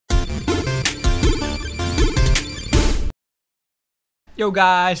Yo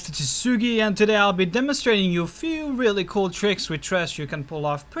guys, this is Sugi and today I'll be demonstrating you a few really cool tricks with Tresh you can pull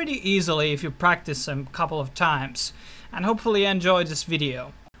off pretty easily if you practice them a couple of times. And hopefully you enjoy this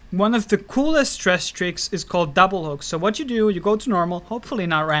video. One of the coolest Tresh tricks is called double hook. So what you do, you go to normal, hopefully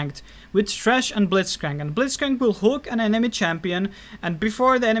not ranked, with Tresh and Blitzcrank. And Blitzcrank will hook an enemy champion, and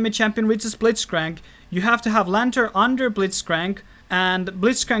before the enemy champion reaches Blitzcrank, you have to have Lantern under Blitzcrank, and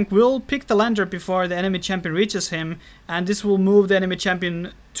Blitzcrank will pick the Lantern before the enemy champion reaches him, and this will move the enemy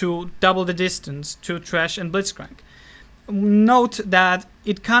champion to double the distance to Tresh and Blitzcrank. Note that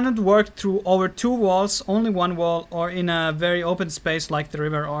it cannot work through over two walls, only one wall, or in a very open space like the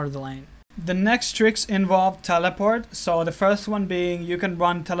river or the lane. The next tricks involve teleport. So the first one being you can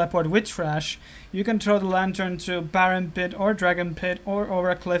run teleport with Thresh. You can throw the Lantern to Baron Pit or Dragon Pit or over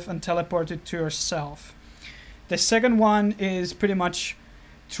a cliff and teleport it to yourself. The second one is pretty much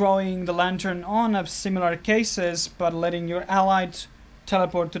throwing the Lantern on of similar cases but letting your allied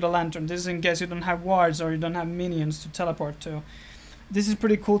teleport to the Lantern. This is in case you don't have wards or you don't have minions to teleport to. This is a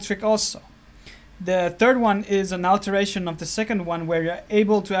pretty cool trick also. The third one is an alteration of the second one where you're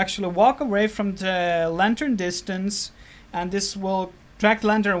able to actually walk away from the Lantern distance, and this will drag the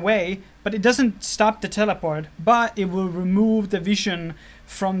Lantern away, but it doesn't stop the teleport, but it will remove the vision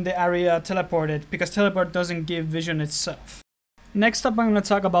from the area teleported, because teleport doesn't give vision itself. Next up, I'm going to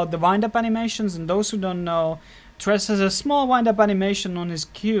talk about the wind-up animations, and those who don't know, Tresh has a small wind-up animation on his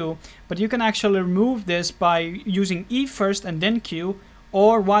Q, but you can actually remove this by using E first and then Q,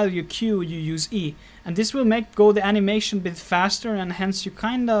 or while you Q, you use E. And this will make the animation a bit faster, and hence you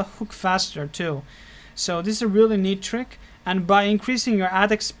kinda hook faster too. So this is a really neat trick, and by increasing your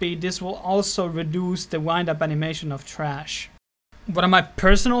attack speed, this will also reduce the wind-up animation of Tresh. One of my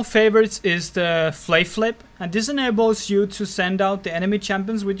personal favorites is the Flay Flip, and this enables you to send out the enemy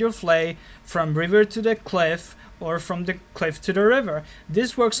champions with your Flay from river to the cliff, or from the cliff to the river.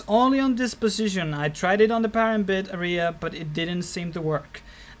 This works only on this position. I tried it on the Baron Pit area, but it didn't seem to work.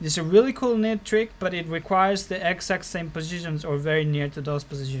 This is a really cool neat trick, but it requires the exact same positions or very near to those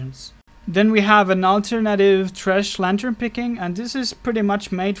positions. Then we have an alternative Tresh Lantern picking, and this is pretty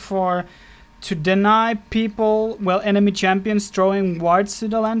much made to deny people, enemy champions throwing wards to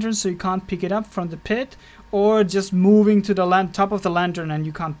the Lantern so you can't pick it up from the pit, or just moving to the top of the Lantern and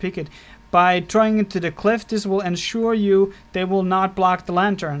you can't pick it. By throwing it to the cliff, this will ensure they will not block the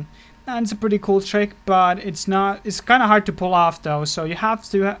Lantern. And it's a pretty cool trick, but it's kind of hard to pull off though, so you have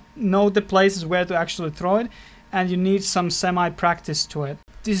to know the places where to actually throw it, and you need some semi-practice to it.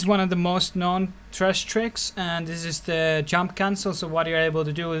 This is one of the most known Tresh tricks, and this is the jump cancel. So what you're able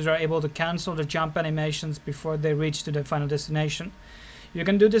to do is you're able to cancel the jump animations before they reach to the final destination. You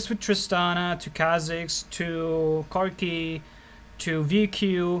can do this with Tristana, to Kha'Zix, to Corki, to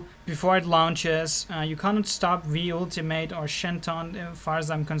VQ before it launches. You cannot stop V Ultimate or Shenton as far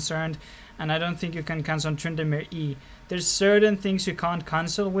as I'm concerned, and I don't think you can cancel Tryndamere E. There's certain things you can't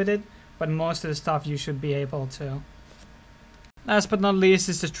cancel with it, but most of the stuff you should be able to. Last but not least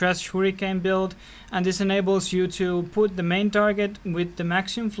is the Tresh Hurricane build, and this enables you to put the main target with the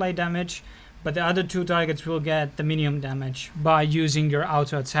maximum flay damage, but the other two targets will get the minimum damage by using your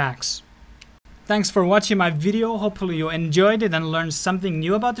auto attacks. Thanks for watching my video. Hopefully you enjoyed it and learned something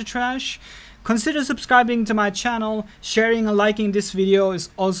new about the Tresh. Consider subscribing to my channel, sharing and liking this video is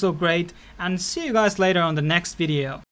also great, and see you guys later on the next video.